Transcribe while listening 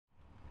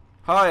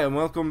Hi and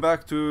welcome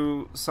back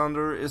to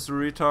Sander is a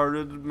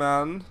retarded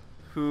man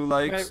who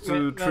likes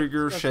to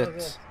trigger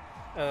shit.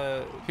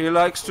 He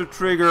likes to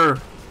trigger.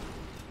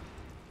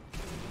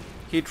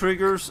 He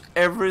triggers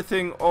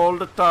everything all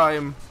the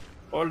time.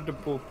 All the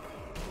poop.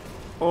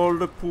 All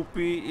the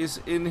poopy is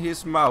in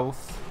his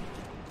mouth.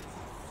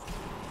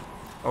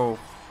 Oh,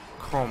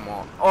 come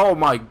on. Oh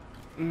my...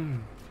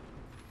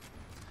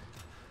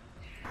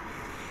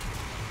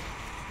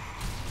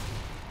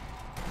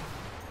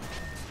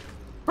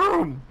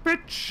 Boom,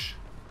 bitch!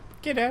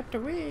 Get out the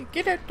way,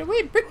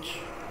 bitch!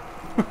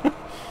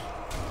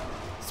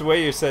 It's the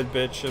way you said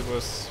bitch, it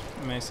was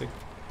amazing.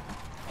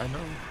 I know.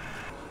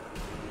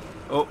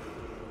 Oh,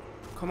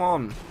 come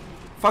on.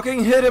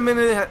 Fucking hit him in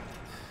the head.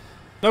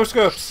 No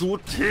scope!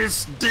 Shoot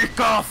his dick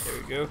off!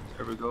 There we go.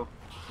 There we go.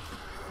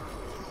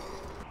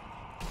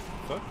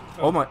 Fuck?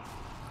 Oh my...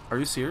 Are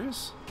you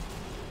serious?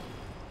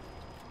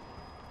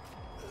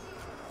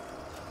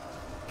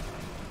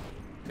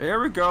 There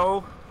we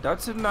go.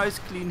 That's a nice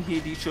clean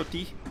hitty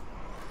shotty.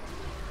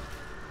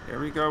 There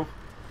we go.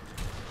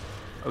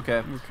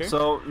 Okay.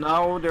 So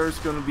now there's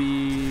gonna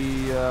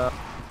be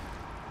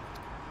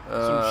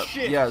some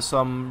shit. Yeah,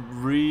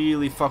 some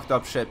really fucked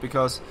up shit,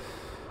 because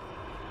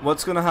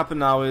what's gonna happen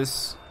now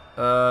is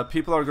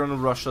people are gonna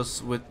rush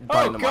us with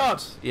dynamite. Oh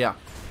god! Yeah.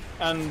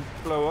 And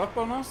blow up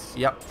on us?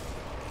 Yep.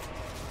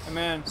 I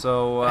mean,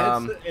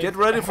 so get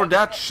ready for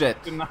that shit,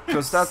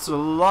 because that's a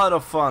lot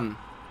of fun.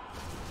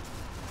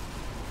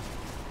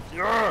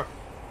 Yeah!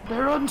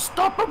 They're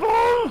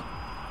unstoppable!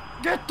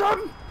 Get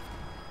them!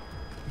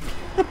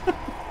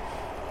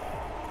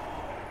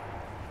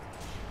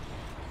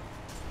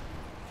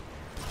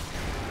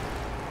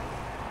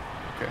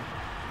 Okay.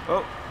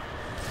 Oh.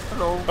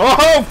 Hello.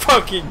 Oh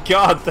fucking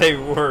god, they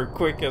were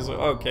quick as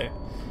well. Okay.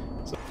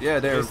 So yeah,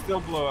 they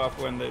still blow up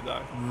when they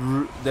die.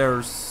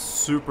 They're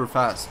super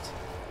fast.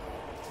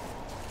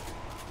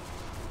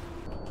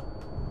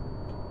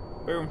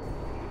 Boom.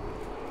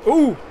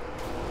 Ooh!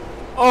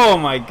 Oh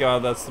my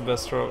god, that's the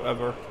best throw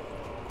ever.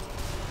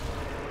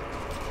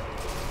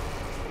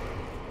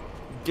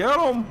 Get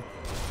him!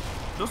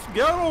 Just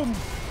get him!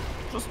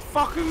 Just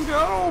fucking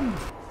get him!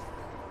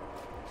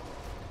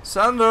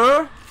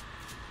 Sander!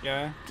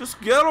 Yeah?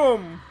 Just get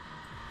him!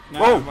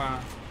 No,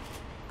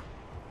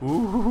 whoa!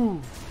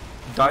 Ooh!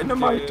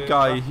 Dynamite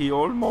guy, he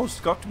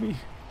almost got me.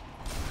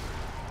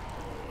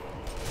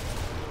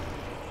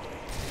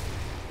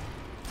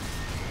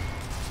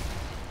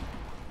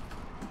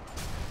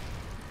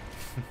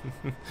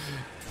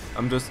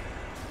 I'm just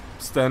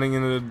standing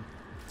in a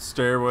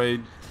stairway,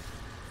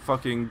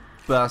 fucking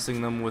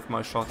blasting them with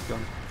my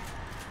shotgun.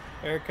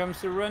 Here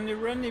comes the runny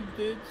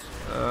dudes.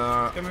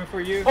 Coming for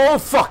you. Oh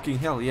fucking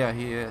hell, yeah,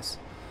 he is.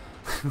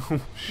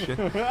 Oh shit.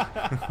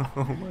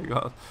 Oh my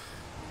god.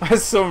 I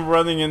saw him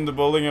running in the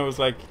building. I was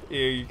like, are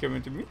you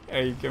coming to me?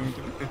 Are you coming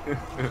to me?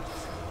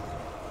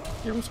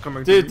 He was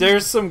coming Dude, to me.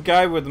 there's some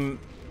guy with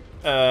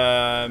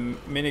a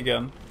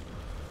minigun.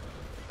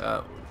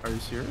 Are you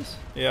serious?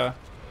 Yeah.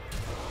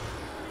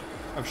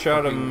 I've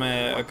shot him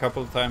a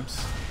couple of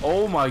times.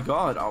 Oh my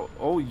god.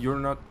 Oh, you're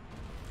not...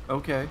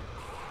 Okay.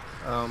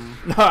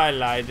 No, I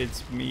lied.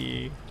 It's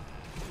me.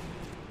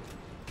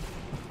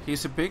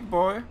 He's a big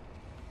boy.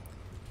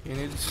 He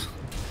needs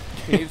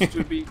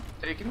to be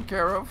taken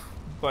care of.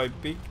 By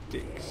big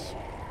dicks.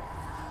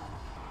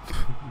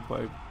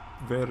 By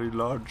very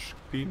large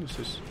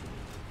penises.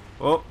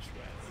 Oh.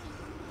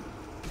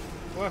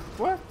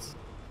 What?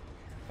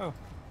 Oh.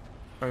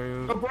 Are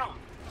you... Oh, bro.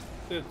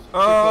 Dude,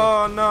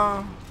 oh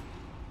no.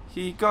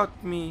 He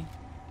got me.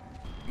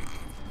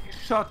 He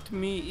shot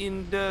me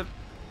in the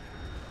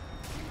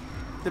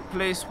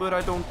place where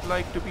I don't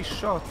like to be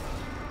shot.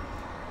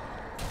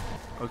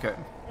 Okay.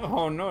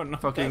 Oh no,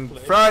 not fucking that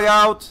place. frag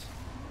out.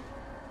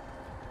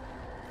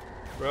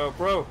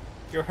 Bro,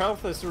 your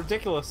health is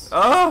ridiculous.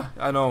 Ah,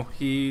 I know.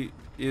 He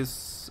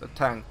is a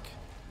tank.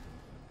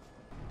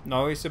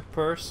 No, he's a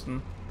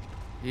person.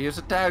 He is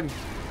a tank.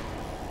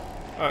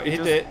 Oh,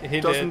 he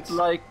doesn't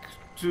like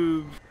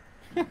to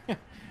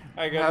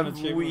I got an have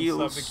achievement,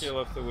 wheels. Sub kill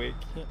of the week.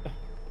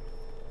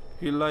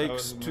 He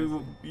likes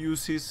to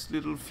use his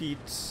little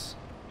feet.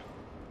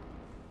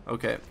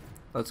 Okay,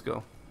 let's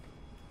go.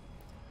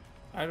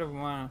 I don't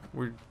wanna.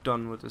 We're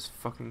done with this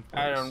fucking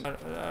place. I don't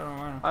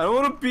wanna. I don't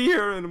wanna be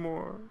here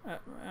anymore.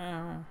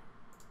 I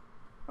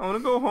wanna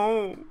go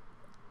home.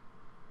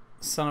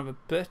 Son of a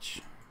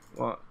bitch.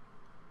 What?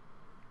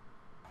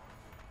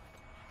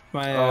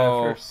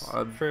 My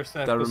first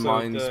that episode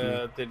reminds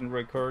me. didn't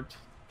record.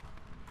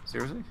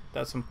 Seriously?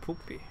 That's some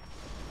poopy.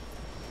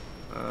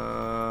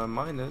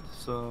 Mine did,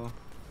 so...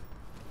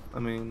 I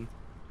mean...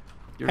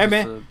 You're Hey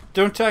man,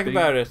 don't talk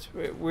about it.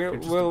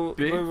 We'll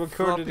record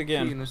floppy it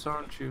again. Penis,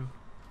 aren't you?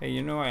 Hey,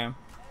 you know I am.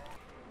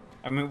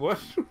 I mean, what?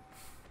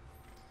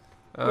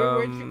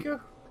 Where'd you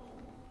go?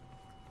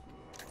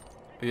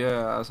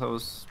 Yeah, as I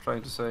was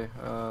trying to say,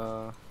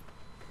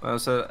 when I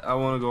said I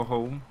want to go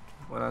home,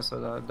 when I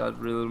said that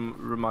really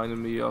reminded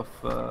me of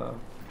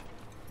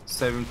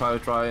Saving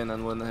Private Ryan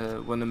and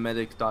when the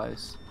medic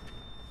dies.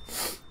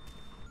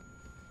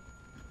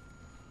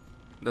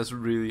 That's a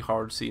really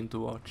hard scene to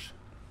watch.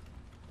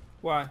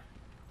 Why?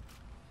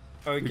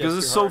 Oh, Because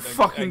it's so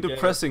fucking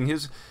depressing.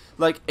 He's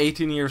like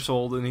 18 years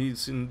old and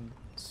he's in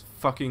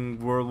fucking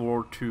World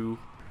War II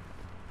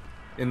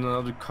in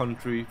another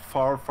country,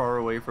 far, far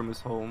away from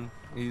his home.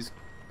 He's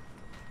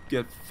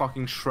get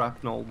fucking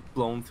shrapnel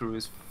blown through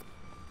his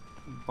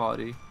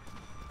body.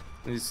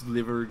 His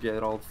liver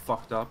get all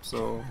fucked up.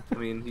 So I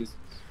mean,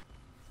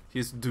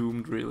 he's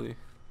doomed, really.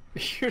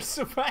 You're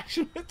so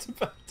passionate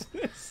about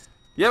this.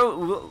 Yeah,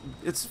 well,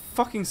 it's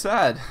fucking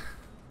sad.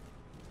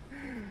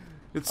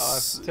 It's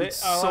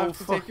I'll have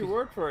to take your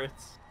word for it.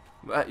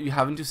 You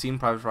haven't you seen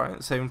Private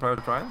Ryan? Saving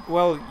Private Ryan?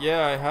 Well,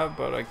 yeah, I have,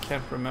 but I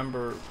can't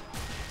remember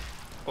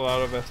a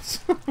lot of it.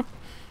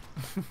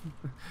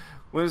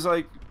 When it's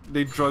like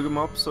they drug him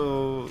up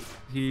so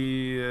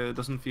he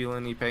doesn't feel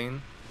any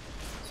pain,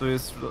 so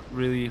he's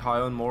really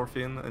high on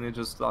morphine and he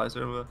just lies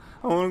there. I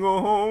want to go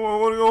home. I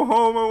want to go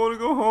home. I want to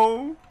go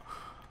home.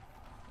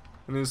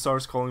 And then he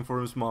starts calling for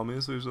his mommy.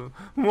 So he's like,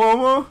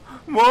 "Mama,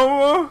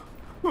 mama,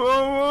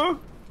 mama."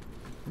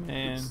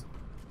 Man, it's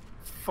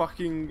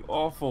fucking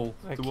awful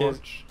to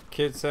watch.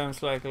 Kid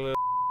sounds like a little.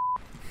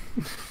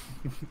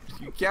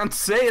 You can't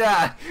say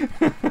that.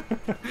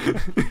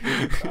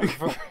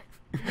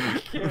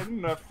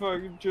 Kidding, I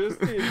fucking just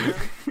did.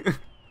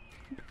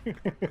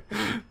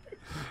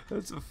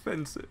 That's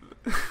offensive.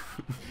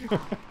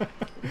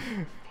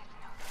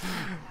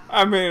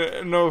 I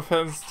mean, no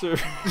offense to.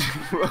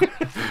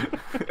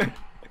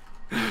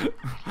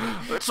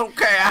 It's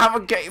okay. I have a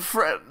gay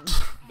friend.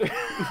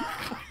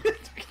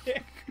 It's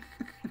okay.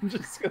 I'm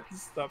just gonna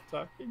stop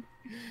talking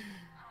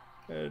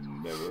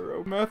and never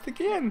open mouth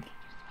again.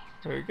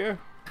 There you go.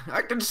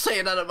 I can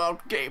say that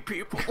about gay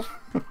people.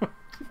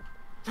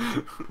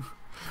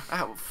 I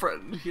have a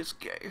friend, he's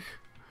gay.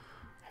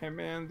 Hey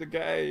man, the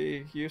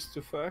guy used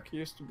to fuck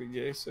used to be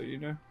gay, so you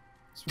know.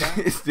 It's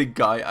It's the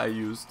guy I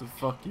used to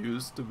fuck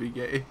used to be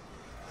gay.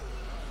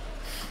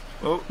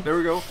 Oh, there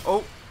we go.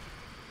 Oh!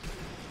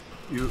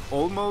 You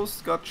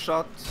almost got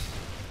shot.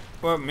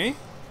 What, me?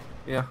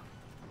 Yeah.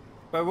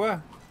 By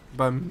what?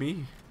 By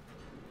me.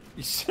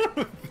 You son of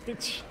a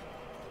bitch.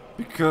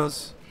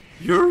 Because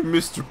you're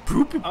Mr.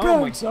 Poopy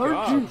Pants, oh my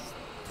aren't you?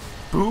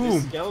 Boom!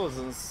 These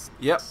skeletons.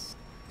 Yep.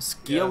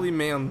 Scaly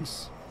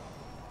mans.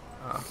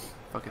 Ah,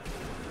 fuck it.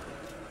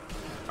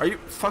 Are you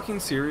fucking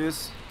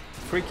serious?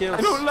 3 kills.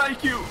 I don't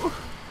like you!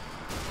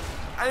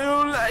 I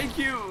don't like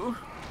you!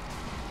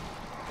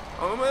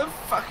 Oh my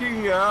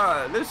fucking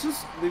god! Let's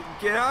just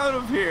get out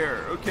of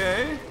here,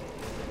 okay?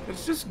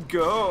 Let's just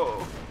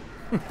go.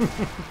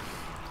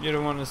 You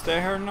don't want to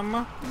stay here no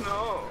more?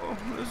 No,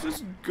 let's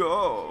just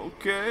go,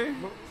 okay?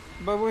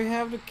 But we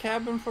have the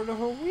cabin for the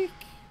whole week.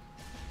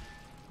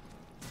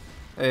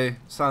 Hey,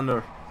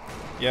 Sander.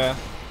 Yeah.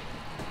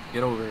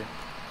 Get over here.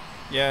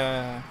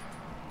 Yeah.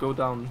 Go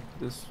down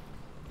this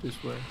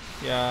way.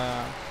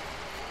 Yeah.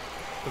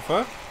 The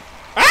fuck?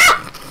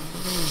 Ah!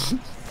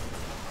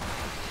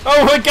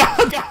 Oh my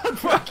god! God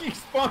fucking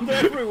spawned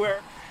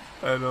everywhere.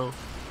 I know.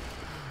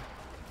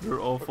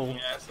 You're awful.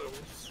 Fucking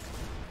assholes.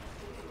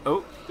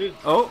 Oh. Dude.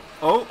 Oh,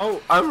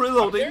 I'm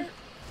reloading.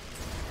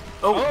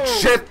 Oh,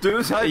 shit,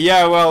 dude.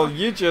 Yeah, well,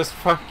 you just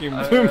fucking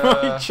blew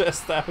my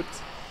chest out.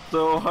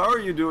 So, how are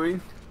you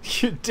doing?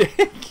 You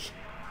dick.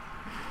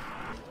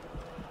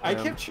 I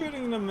kept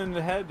shooting them in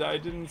the head. I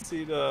didn't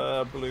see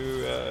the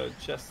blue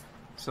chest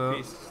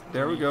piece.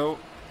 There we go.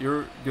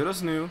 You're good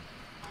as new.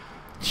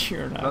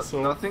 You're an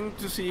asshole. Nothing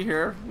to see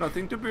here.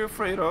 Nothing to be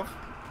afraid of.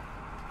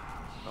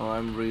 Oh,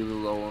 I'm really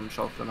low on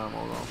shotgun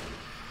ammo though.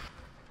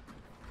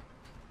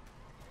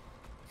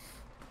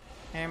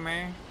 Hey,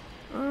 man.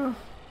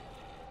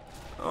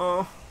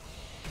 Oh.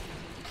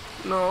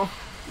 No.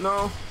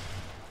 No.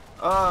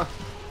 Oh.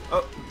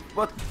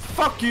 What?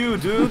 Fuck you,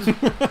 dude.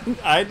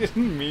 I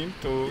didn't mean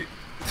to.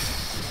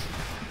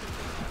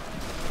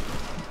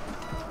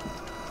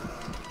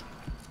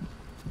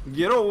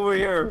 Get over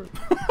here.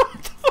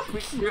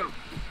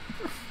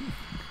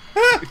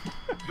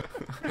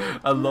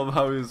 I love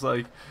how he's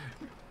like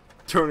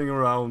turning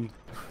around.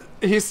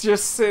 He's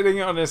just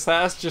sitting on his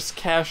ass, just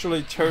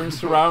casually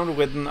turns around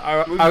with an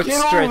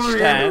outstretched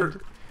hand.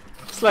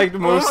 It's like the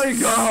most. Oh my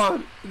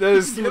god! That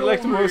is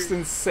like the most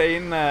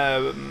insane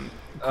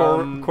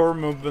core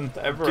movement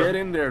ever. Get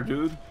in there,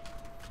 dude.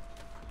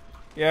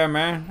 Yeah,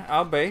 man,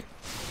 I'll bait.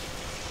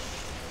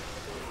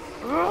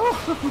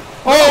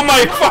 Oh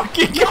my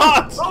fucking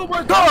god! Oh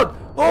my god!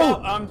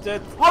 Oh, I'm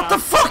dead. What the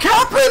fuck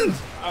happened?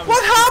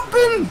 What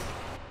happened?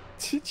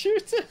 Did you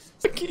just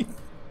fucking?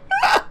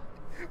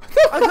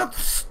 I got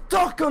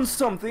stuck on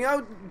something.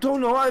 I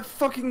don't know. I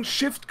fucking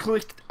shift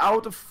clicked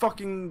out of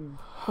fucking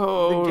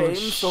the game,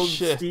 so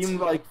Steam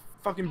like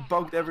fucking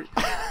bugged every.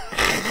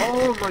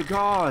 Oh my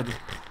god!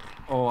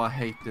 Oh, I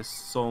hate this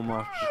so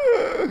much.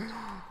 I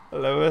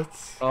love it.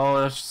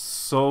 Oh, that's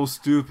so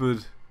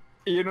stupid.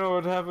 You know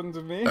what happened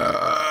to me?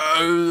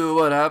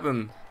 What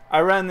happened? I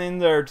ran in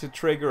there to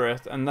trigger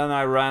it, and then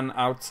I ran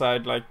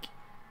outside, like,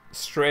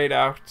 straight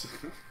out.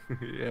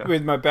 Yeah.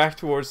 With my back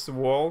towards the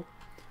wall.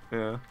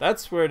 Yeah.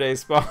 That's where they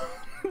spawned.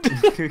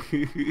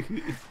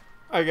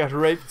 I got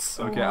raped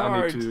so Okay,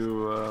 hard. I need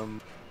to.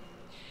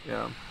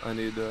 Yeah, I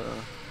need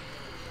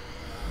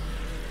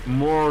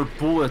more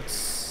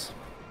bullets.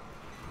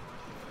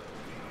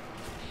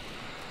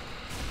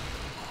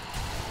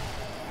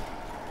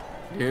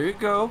 Here you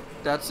go.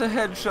 That's a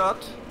headshot.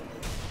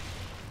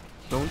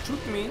 Don't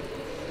shoot me.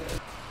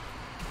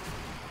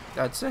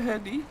 That's a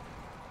heady.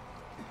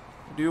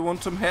 Do you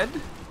want some head?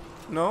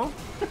 No?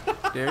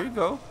 There you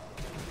go.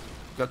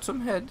 Got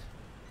some head.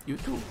 You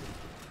too.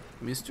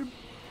 Mr.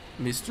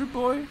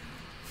 Boy.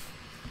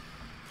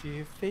 Do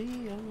you feel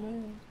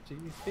it? Do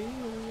you feel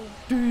it?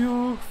 Do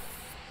you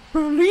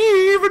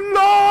believe in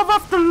love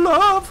after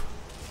love?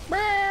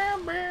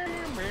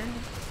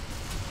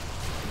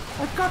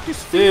 I got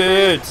this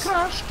feeling Dude,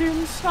 crashed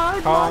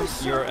inside calm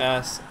myself. your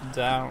ass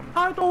down.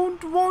 I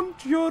don't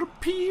want your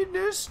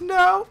penis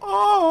now.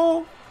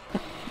 Oh,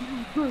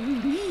 you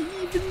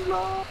believe in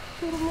love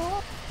after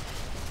love.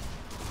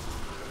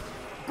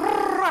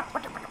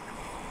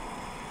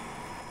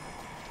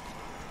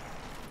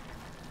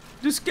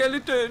 The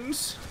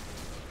skeletons.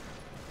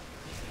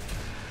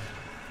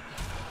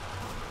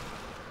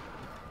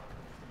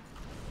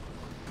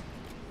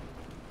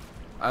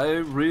 I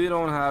really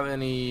don't have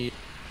any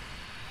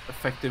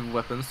effective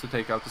weapons to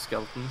take out the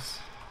skeletons,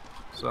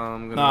 so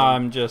I'm gonna. Nah,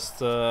 I'm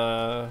just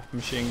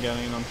machine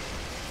gunning them.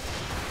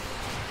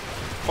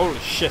 Holy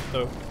shit,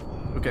 though.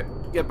 Okay,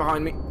 get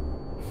behind me.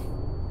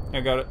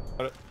 I got it.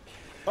 Got it.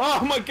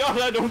 Oh my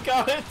god, I don't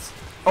got it!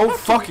 Oh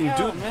fucking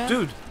hell, dude, man.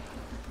 dude!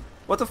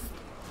 What the?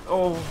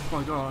 Oh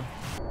my god!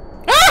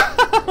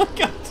 Oh my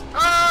god!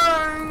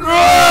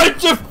 Ah,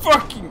 just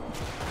fucking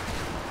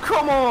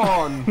Come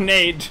on!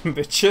 nade,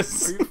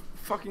 bitches. Are you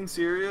fucking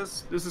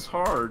serious? This is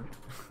hard.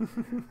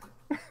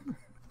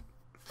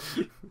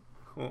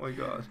 Oh my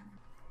god.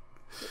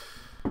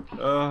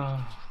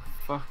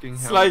 Fucking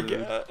hell. It's like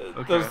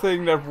dude. the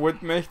thing that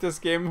would make this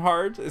game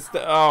hard is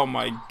the. Oh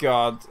my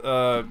god.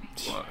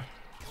 What?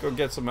 Go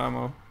get some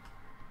ammo.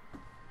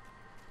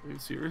 Are you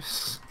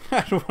serious?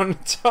 I don't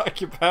want to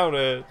talk about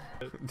it.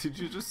 Did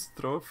you just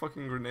throw a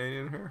fucking grenade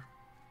in here?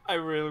 I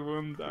really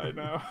wouldn't die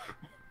now.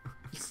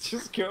 Let's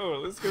just go.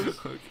 Let's go.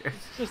 Okay.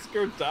 Let's just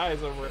go die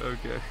somewhere.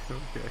 Okay.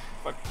 Okay.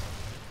 Fuck.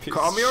 Piece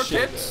Calm your of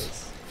shit tits.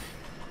 ass.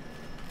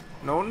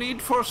 No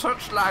need for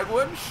such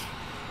language.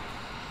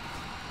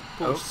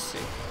 Pussy.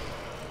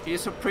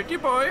 He's a pretty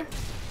boy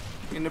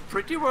in a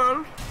pretty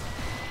world,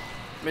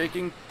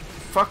 making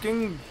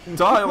fucking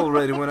die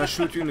already when I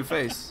shoot you in the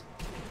face.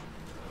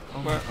 Oh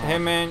my Well, God. hey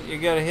man, you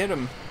gotta hit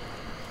him.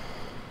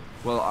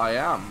 Well, I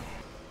am.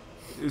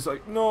 He's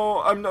like,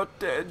 no, I'm not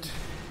dead.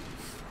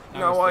 I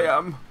Now was I dead.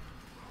 am.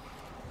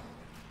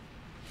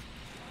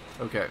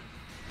 Okay.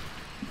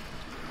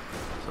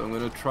 So I'm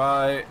gonna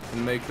try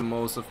and make the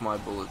most of my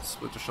bullets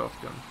with the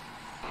shotgun.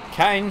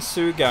 Kain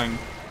Sugang.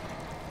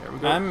 There we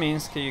go. That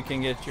means you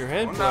can get your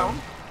head One blown.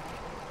 down.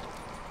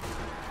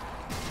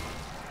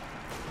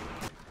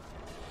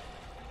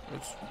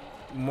 There's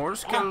more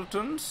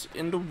skeletons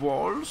in the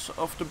walls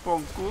of the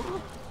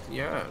bunker.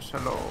 Yes,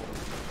 hello.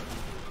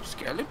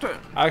 Skeleton.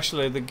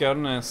 Actually, the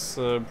gun is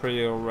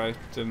pretty alright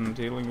in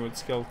dealing with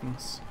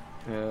skeletons.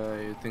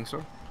 You think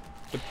so?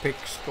 The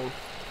pistol.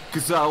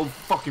 Cause I'll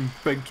fucking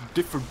beg to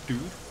differ, dude.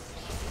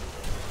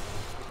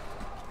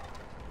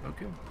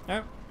 Okay.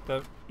 Yeah,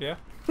 that, yeah.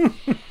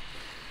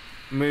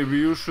 Maybe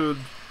you should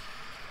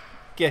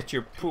Get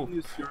your poop.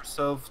 use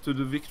yourself to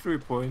the victory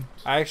point.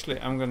 Actually,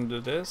 I'm gonna do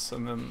this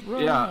and then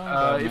run Yeah,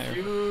 down if there.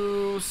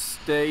 you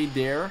stay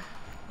there,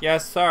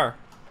 Yes, sir.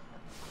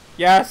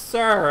 Yes,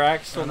 sir,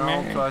 Axel, and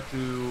I'll man. try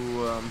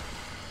to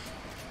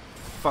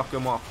fuck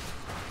them up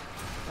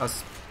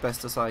as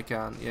best as I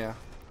can. Yeah,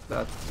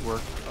 that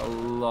worked a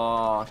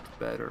lot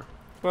better.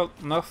 Well,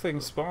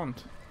 nothing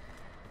spawned.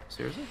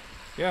 Seriously?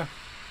 Yeah.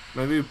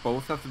 Maybe we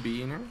both have to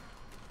be in here?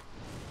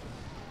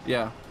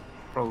 Yeah.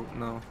 Probably,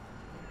 no.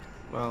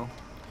 Well,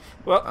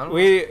 I Well, don't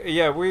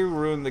we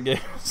ruined the game,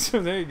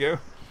 so there you go.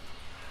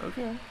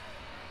 okay.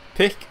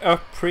 Pick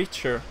up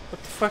Preacher.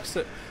 What the fuck's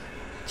it?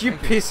 You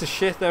Thank you. piece of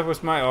shit, that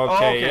was my... Oh,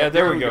 Okay, yeah,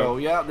 there we go.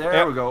 Yeah, there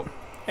Yep. we go.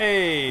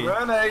 Hey,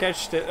 Grenade.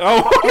 catch it.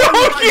 Oh,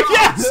 my you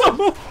God.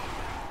 asshole!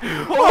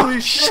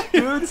 Holy shit,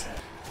 dude!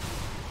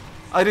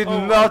 I did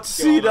Oh not my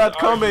see God, that are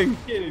coming! you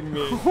kidding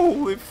me?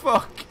 Holy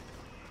fuck!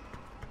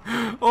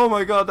 Oh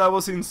my god, that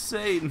was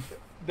insane!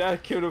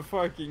 That could have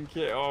fucking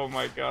killed. Oh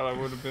my god, I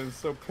would have been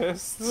so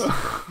pissed.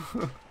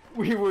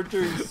 We were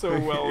doing so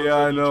well. Yeah,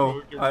 I and then you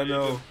know, threw a I grenade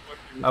know. and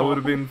fucking I would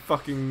have bomb. been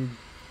fucking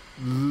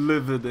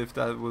livid if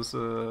that was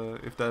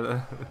if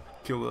that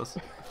killed us.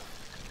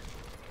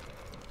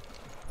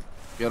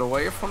 Get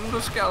away from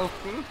the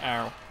skeleton,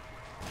 Ow.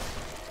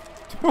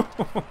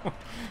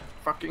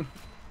 fucking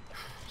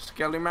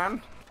skelly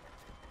man.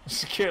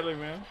 Skelly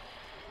man.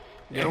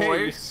 Get Hey,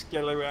 away. you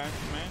skelly man.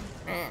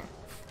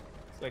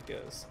 It's like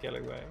a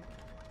skelly way.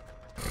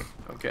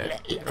 Okay,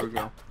 there we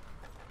go.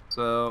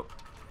 So,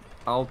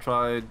 I'll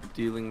try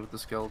dealing with the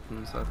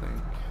skeletons, I think.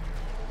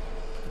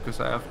 Because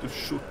I have to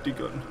shoot the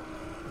gun.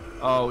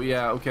 Oh,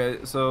 yeah, okay,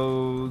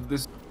 so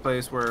this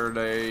place where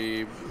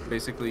they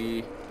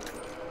basically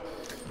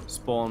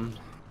spawn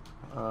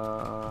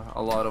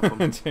a lot of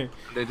them.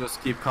 They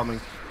just keep coming.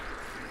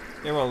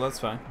 Yeah, well, that's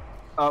fine.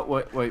 Oh,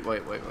 wait.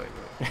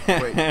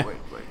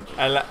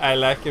 I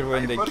like it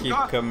when they keep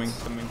coming.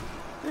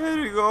 There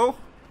you go.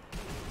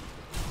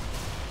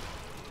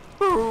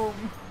 Boom.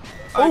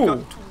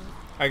 Oh!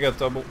 I got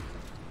double.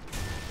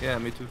 Yeah,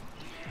 me too.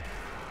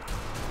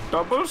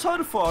 Doubles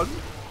are fun.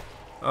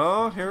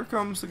 Oh, here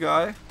comes the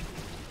guy.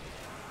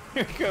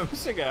 Here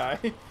comes the guy.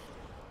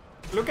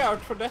 Look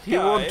out for that guy. He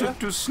wanted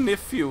to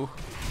sniff you.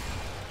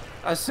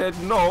 I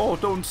said, no,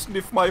 don't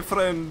sniff my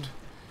friend.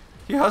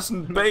 He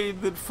hasn't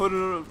bathed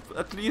for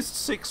at least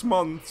 6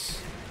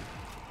 months.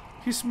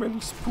 He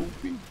smells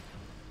poopy.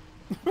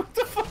 What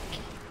the fuck?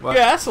 What?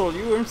 You asshole,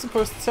 you weren't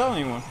supposed to tell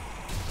anyone.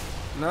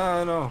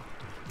 Nah, no.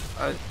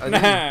 I Nah.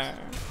 didn't.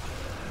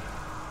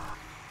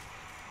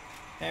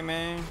 Hey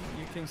man,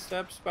 you can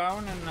stop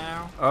spawning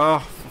now. Oh,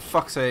 for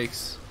fuck's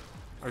sakes.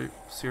 Are you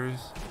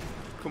serious?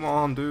 Come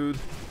on, dude.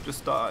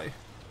 Just die.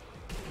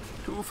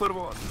 2 for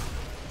 1.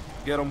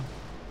 Get him.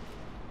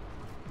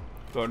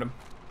 Got him.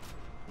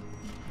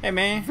 Hey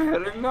man.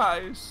 Very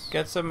nice.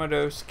 Get some of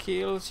those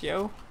kills,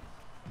 yo.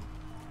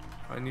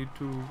 I need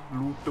to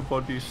loot the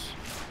bodies.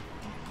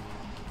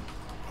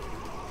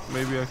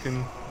 Maybe I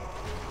can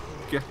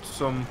get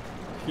some.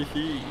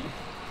 Hehe.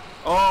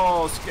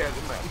 Oh, scary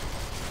man.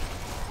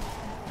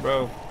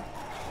 Bro.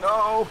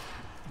 No.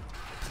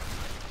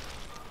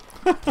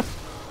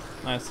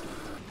 Nice.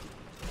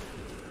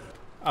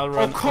 I'll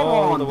run come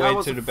all on. the That way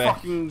was to a the back.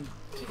 fucking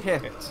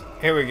hit. Okay.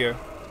 Here we go.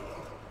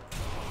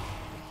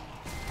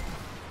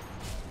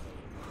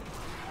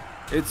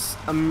 It's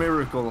a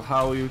miracle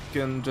how you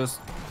can just...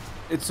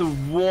 It's a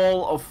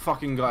wall of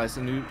fucking guys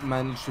and you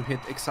manage to hit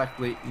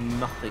exactly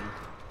nothing.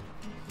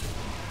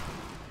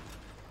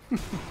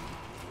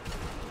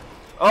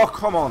 Oh,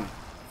 come on.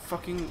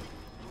 Fucking...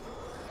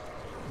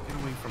 Get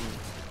away from me.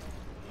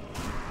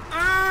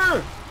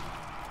 Ah!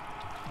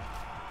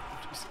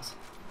 Jesus.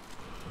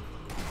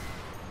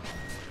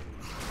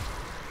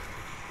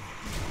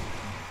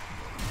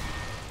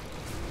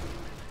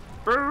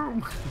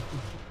 Boom!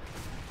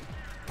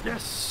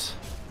 Yes!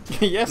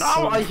 Yes,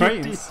 Now I hit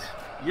brains. it!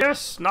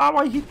 Yes, now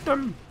I hit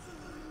them!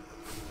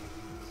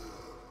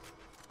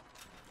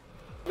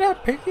 Yeah,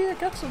 Piggy, I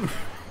got some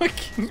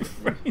fucking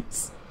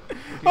brains.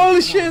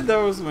 Holy shit, that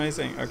was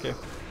amazing. Okay.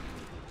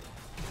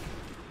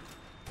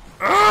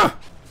 Ah!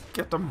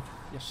 Get them!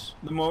 Yes.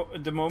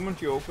 The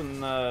moment you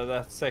open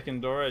that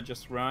second door, I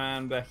just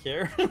ran back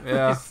here.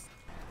 Yeah.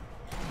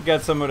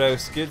 Got some of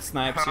those good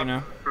snipes, you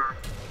know.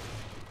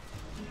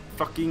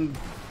 Fucking...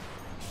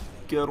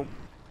 Get them.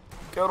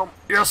 Get them.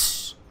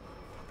 Yes!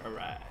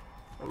 Alright.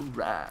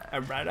 Alright.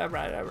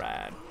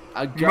 Alright.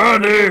 I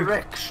got an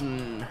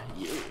erection.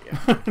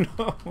 Yeah.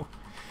 No.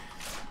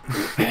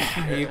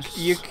 Yes.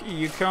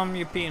 You come,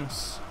 you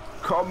penis.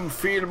 Come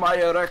feel my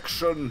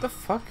erection. The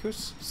fuck?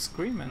 Who's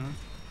screaming?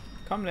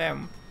 Calm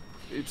down.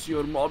 It's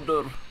your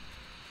mother.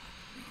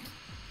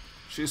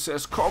 She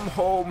says, come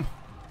home.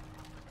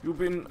 You've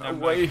been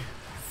away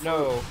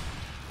No.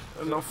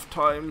 enough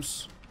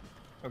times.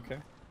 Okay.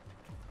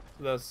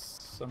 That's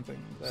something.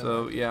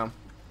 So, yeah.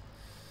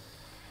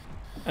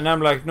 And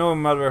I'm like, no,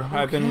 mother,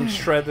 I've been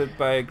shredded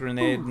by a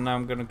grenade and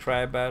I'm gonna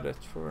cry about it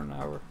for an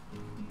hour.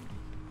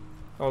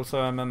 Also,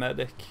 I'm a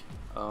medic.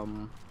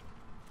 And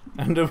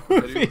the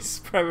movie's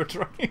Private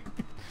Ryan.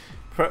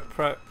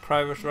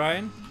 Private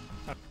Ryan?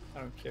 I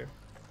don't care.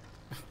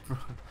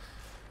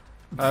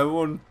 I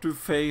want to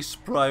face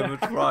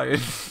Private Ryan.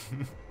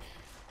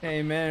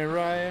 Hey man,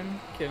 Ryan,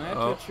 can I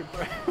touch your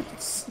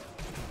crayons?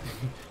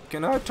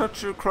 Can I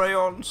touch your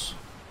crayons?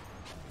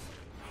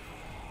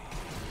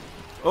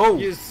 Oh,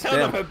 You son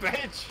damn. of a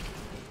bitch!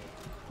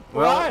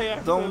 Well, Why,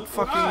 Axel? don't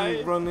fucking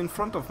Why? run in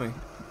front of me.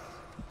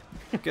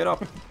 Get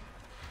up.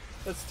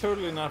 That's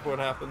totally not what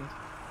happened.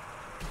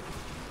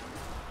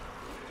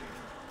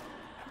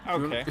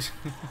 Okay.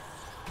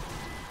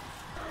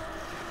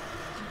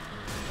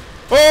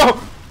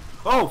 Oh!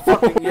 Oh,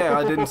 fucking yeah,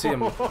 I didn't see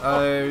him.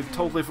 I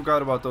totally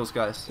forgot about those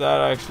guys.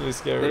 That actually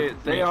scared me.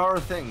 They are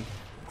a thing.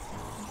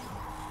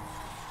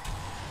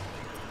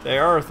 They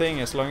are a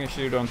thing as long as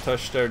you don't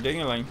touch their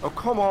dingling. Oh,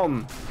 come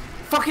on.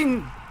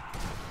 Fucking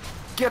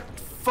get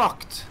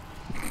fucked.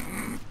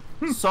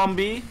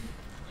 Zombie.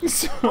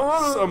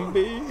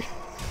 Zombie.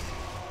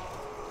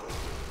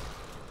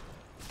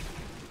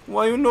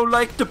 Why you no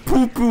like the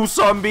poo-poo,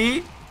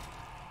 zombie?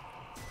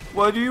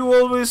 Why do you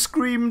always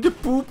scream the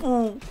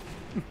poo-poo?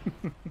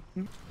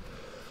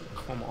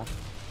 Come on.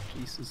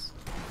 Jesus.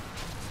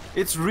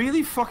 It's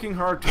really fucking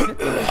hard to hit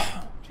them.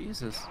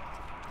 Jesus.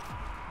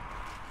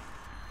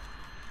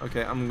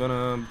 Okay, I'm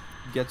gonna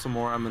get some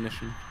more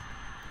ammunition.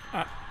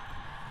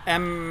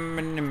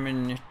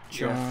 Ammunition.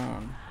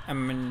 Yeah.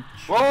 Ammunition.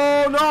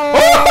 Oh no!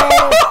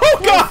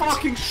 Oh, God!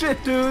 Fucking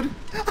shit, dude!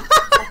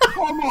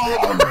 Come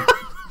on!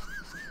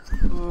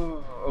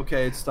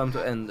 Okay, it's time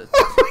to end it.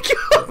 Oh my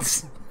God!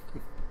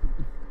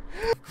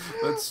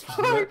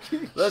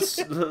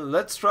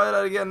 let's try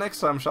that again next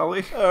time, shall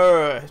we?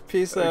 Alright,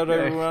 peace out Okay.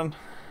 everyone.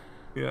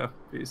 Yeah,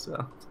 peace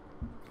out.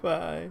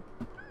 Bye.